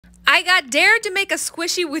I got dared to make a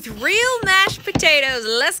squishy with real mashed potatoes.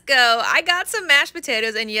 Let's go. I got some mashed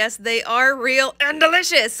potatoes, and yes, they are real and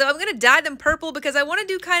delicious. So I'm going to dye them purple because I want to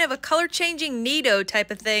do kind of a color-changing Nido type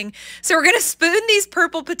of thing. So we're going to spoon these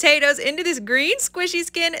purple potatoes into this green squishy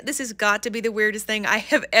skin. This has got to be the weirdest thing I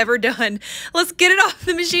have ever done. Let's get it off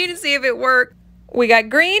the machine and see if it works. We got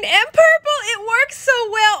green and purple. It works so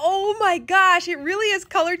well. Oh my gosh, it really is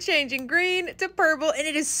color changing green to purple, and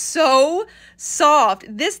it is so soft.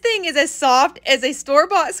 This thing is as soft as a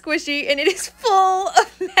store-bought squishy, and it is full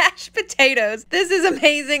of mashed potatoes. This is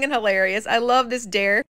amazing and hilarious. I love this dare.